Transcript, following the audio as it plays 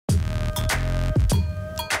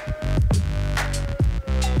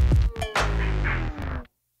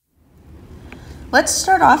Let's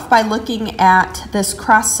start off by looking at this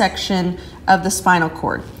cross-section of the spinal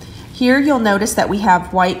cord. Here you'll notice that we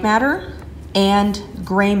have white matter and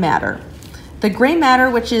gray matter. The gray matter,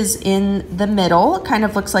 which is in the middle, kind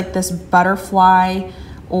of looks like this butterfly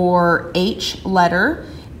or H letter,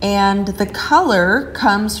 and the color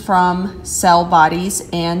comes from cell bodies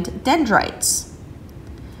and dendrites.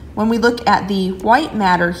 When we look at the white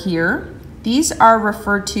matter here, these are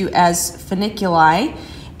referred to as funiculi,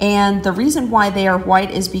 and the reason why they are white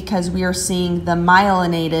is because we are seeing the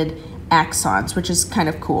myelinated axons, which is kind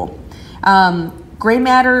of cool. Gray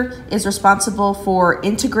matter is responsible for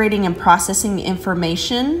integrating and processing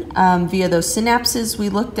information via those synapses we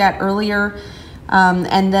looked at earlier.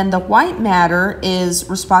 And then the white matter is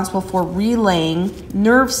responsible for relaying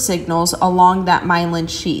nerve signals along that myelin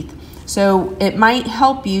sheath. So it might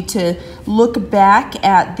help you to look back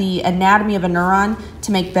at the anatomy of a neuron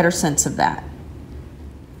to make better sense of that.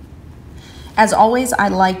 As always, I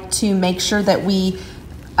like to make sure that we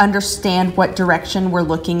understand what direction we're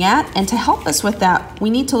looking at, and to help us with that, we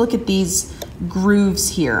need to look at these grooves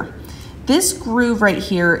here. This groove right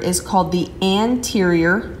here is called the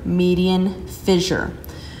anterior median fissure.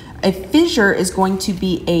 A fissure is going to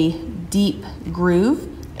be a deep groove,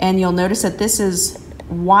 and you'll notice that this is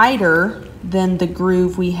wider than the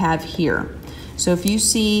groove we have here. So if you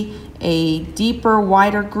see a deeper,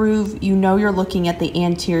 wider groove, you know you're looking at the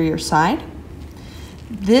anterior side.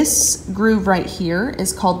 This groove right here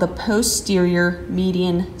is called the posterior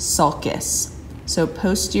median sulcus. So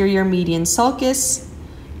posterior median sulcus,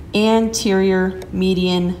 anterior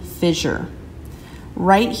median fissure.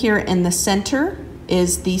 Right here in the center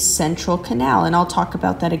is the central canal, and I'll talk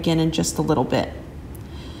about that again in just a little bit.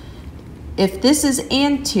 If this is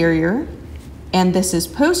anterior and this is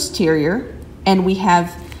posterior, and we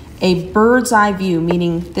have a bird's eye view,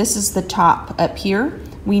 meaning this is the top up here,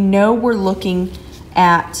 we know we're looking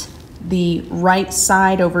at the right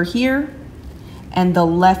side over here and the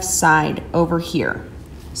left side over here.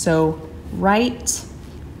 So right,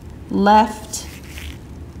 left,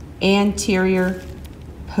 anterior,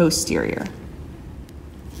 posterior.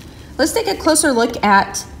 Let's take a closer look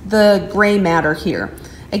at the gray matter here.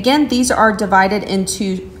 Again, these are divided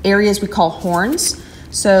into areas we call horns.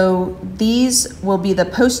 So these will be the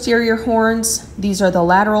posterior horns, these are the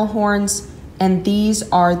lateral horns, and these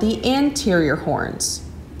are the anterior horns.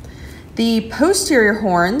 The posterior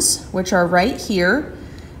horns, which are right here,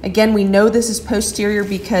 again, we know this is posterior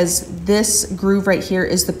because this groove right here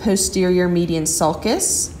is the posterior median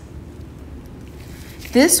sulcus.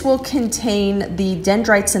 This will contain the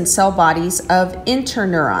dendrites and cell bodies of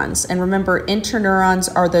interneurons. And remember, interneurons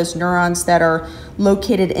are those neurons that are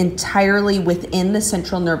located entirely within the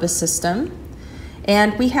central nervous system.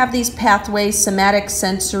 And we have these pathways, somatic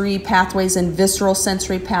sensory pathways and visceral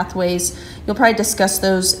sensory pathways. You'll probably discuss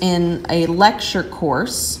those in a lecture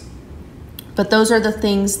course. But those are the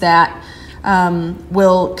things that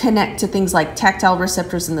will connect to things like tactile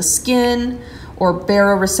receptors in the skin, or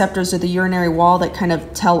baroreceptors of the urinary wall that kind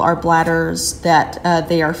of tell our bladders that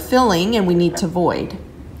they are filling and we need to void.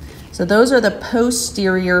 So those are the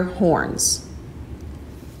posterior horns.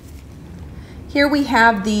 Here we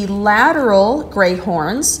have the lateral gray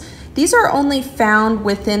horns. These are only found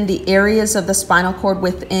within the areas of the spinal cord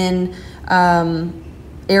within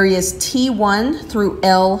areas T1 through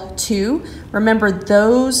L2. Remember,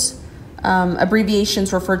 those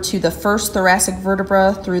abbreviations refer to the first thoracic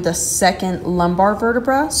vertebra through the second lumbar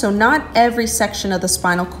vertebra. So not every section of the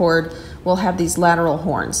spinal cord will have these lateral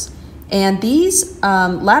horns. And these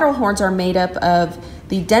lateral horns are made up of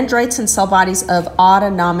the dendrites and cell bodies of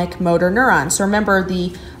autonomic motor neurons. So remember,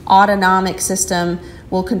 the autonomic system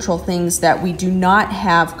will control things that we do not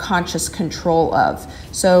have conscious control of.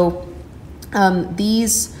 So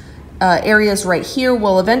these areas right here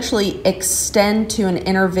will eventually extend to an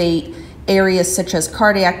innervate areas such as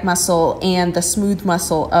cardiac muscle and the smooth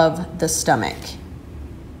muscle of the stomach.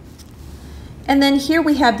 And then here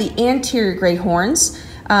we have the anterior gray horns.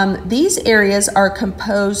 These areas are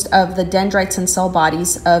composed of the dendrites and cell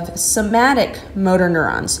bodies of somatic motor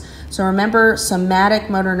neurons. So remember, somatic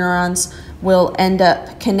motor neurons will end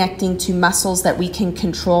up connecting to muscles that we can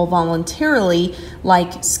control voluntarily,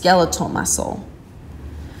 like skeletal muscle.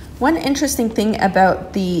 One interesting thing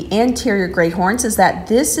about the anterior gray horns is that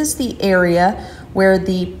this is the area where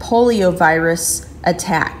the poliovirus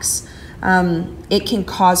attacks. It can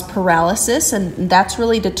cause paralysis, and that's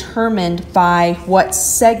really determined by what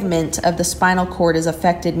segment of the spinal cord is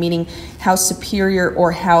affected, meaning how superior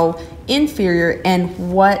or how inferior,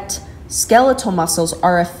 and what skeletal muscles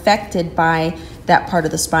are affected by that part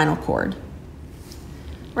of the spinal cord.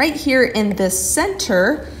 Right here in the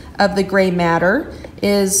center, of the gray matter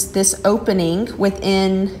is this opening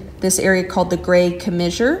within this area called the gray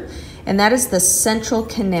commissure, and that is the central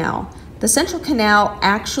canal. The central canal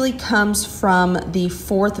actually comes from the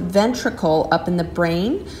fourth ventricle up in the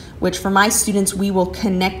brain, which for my students, we will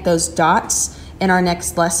connect those dots in our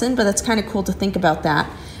next lesson, but that's kind of cool to think about that.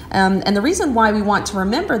 And the reason why we want to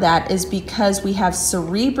remember that is because we have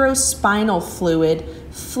cerebrospinal fluid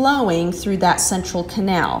flowing through that central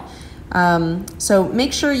canal. So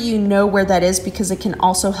make sure you know where that is, because it can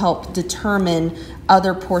also help determine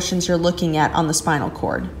other portions you're looking at on the spinal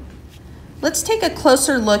cord. Let's take a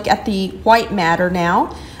closer look at the white matter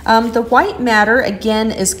now. The white matter,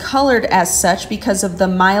 again, is colored as such because of the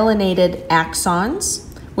myelinated axons,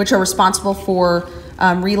 which are responsible for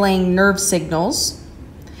relaying nerve signals.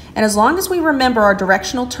 And as long as we remember our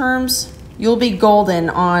directional terms, you'll be golden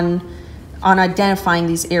on identifying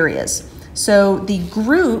these areas. So the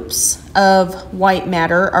groups of white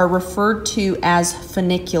matter are referred to as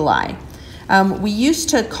funiculi. We used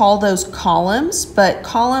to call those columns, but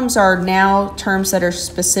columns are now terms that are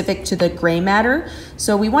specific to the gray matter.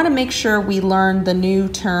 So we want to make sure we learn the new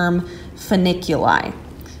term funiculi.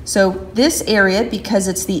 So this area, because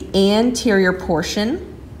it's the anterior portion,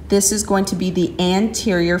 this is going to be the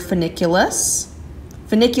anterior funiculus.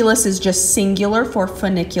 Funiculus is just singular for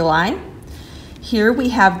funiculi. Here we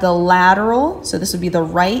have the lateral, so this would be the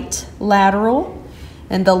right lateral,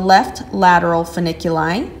 and the left lateral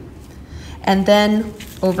funiculi. And then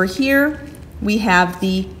over here, we have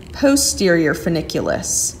the posterior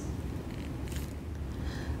funiculus.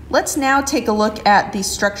 Let's now take a look at the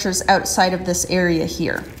structures outside of this area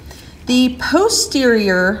here. The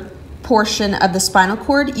posterior portion of the spinal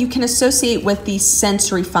cord you can associate with the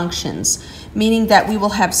sensory functions, meaning that we will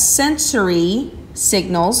have sensory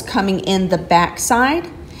signals coming in the backside,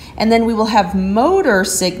 and then we will have motor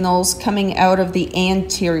signals coming out of the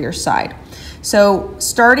anterior side. So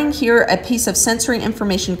starting here, a piece of sensory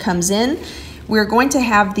information comes in. We're going to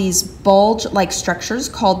have these bulge-like structures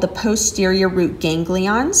called the posterior root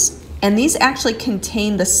ganglions, and these actually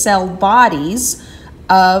contain the cell bodies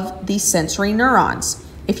of the sensory neurons.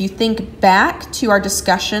 If you think back to our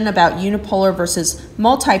discussion about unipolar versus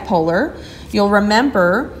multipolar, you'll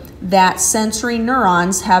remember that sensory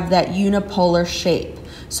neurons have that unipolar shape.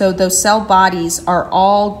 So those cell bodies are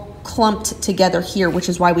all clumped together here, which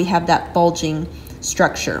is why we have that bulging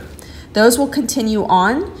structure. Those will continue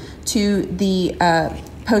on to the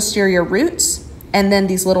posterior roots, and then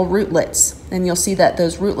these little rootlets. And you'll see that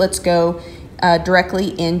those rootlets go directly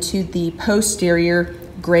into the posterior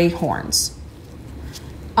gray horns.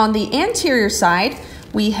 On the anterior side,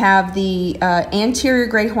 we have the anterior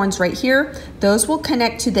gray horns right here. Those will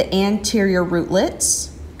connect to the anterior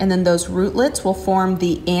rootlets, and then those rootlets will form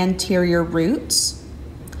the anterior roots.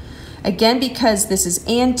 Again, because this is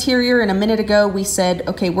anterior, and a minute ago we said,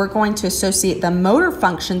 okay, we're going to associate the motor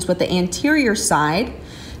functions with the anterior side.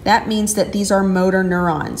 That means that these are motor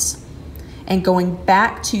neurons. And going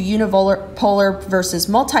back to unipolar versus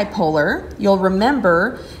multipolar, you'll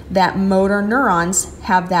remember that motor neurons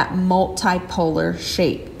have that multipolar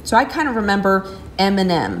shape. So I kind of remember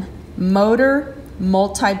M&M, motor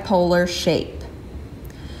multipolar shape.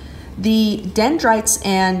 The dendrites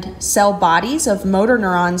and cell bodies of motor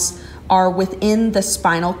neurons are within the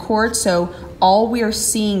spinal cord, so all we are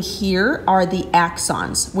seeing here are the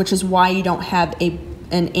axons, which is why you don't have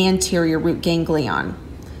an anterior root ganglion.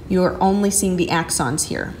 You are only seeing the axons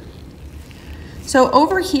here. So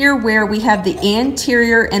over here where we have the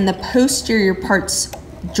anterior and the posterior parts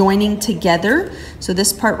joining together, so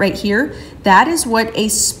this part right here, that is what a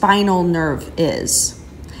spinal nerve is.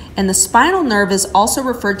 And the spinal nerve is also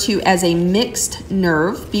referred to as a mixed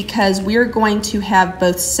nerve because we are going to have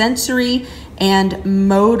both sensory and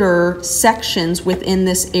motor sections within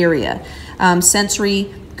this area.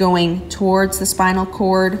 Sensory going towards the spinal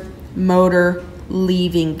cord, motor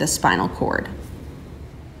leaving the spinal cord.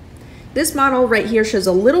 This model right here shows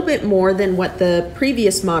a little bit more than what the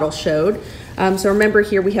previous model showed. So remember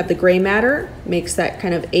here we have the gray matter, makes that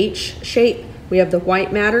kind of H shape. We have the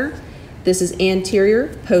white matter. This is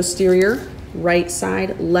anterior, posterior, right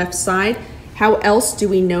side, left side. How else do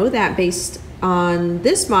we know that based on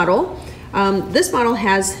this model? This model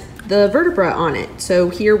has the vertebra on it. So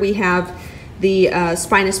here we have the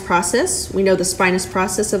spinous process. We know the spinous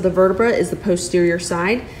process of the vertebra is the posterior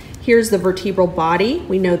side. Here's the vertebral body.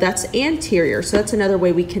 We know that's anterior, so that's another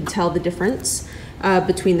way we can tell the difference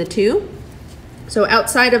between the two. So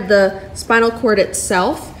outside of the spinal cord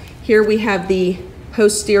itself, here we have the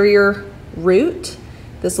posterior root.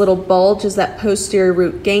 This little bulge is that posterior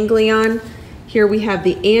root ganglion. Here we have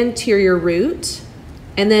the anterior root,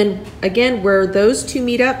 And then again, where those two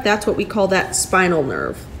meet up, that's what we call that spinal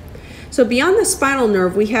nerve. So beyond the spinal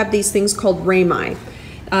nerve, we have these things called rami.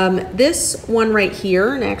 This one right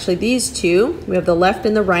here, and actually these two, we have the left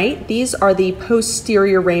and the right. These are the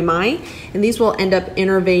posterior rami, and these will end up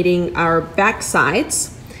innervating our back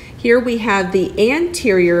sides. Here we have the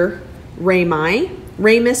anterior rami.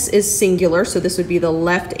 Ramus is singular, so this would be the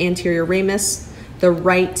left anterior ramus, the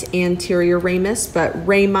right anterior ramus, but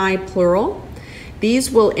rami plural.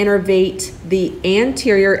 These will innervate the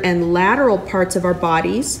anterior and lateral parts of our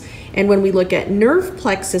bodies. And when we look at nerve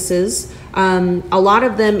plexuses, a lot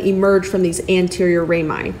of them emerge from these anterior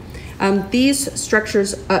rami. These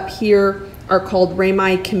structures up here are called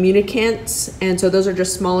rami communicants, and so those are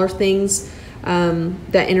just smaller things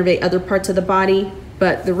that innervate other parts of the body.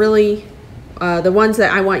 But the ones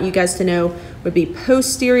that I want you guys to know would be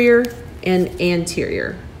posterior and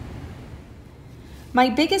anterior. My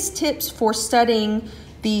biggest tips for studying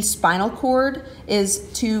the spinal cord is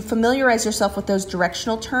to familiarize yourself with those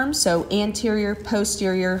directional terms, so anterior,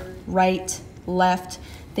 posterior, right, left,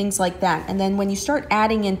 things like that. And then when you start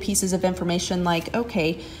adding in pieces of information like,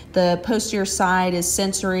 okay, the posterior side is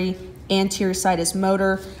sensory, anterior side is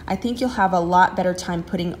motor, I think you'll have a lot better time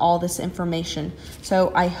putting all this information.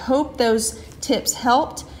 So I hope those tips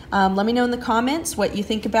helped. Let me know in the comments what you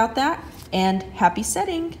think about that, and happy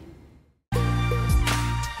studying.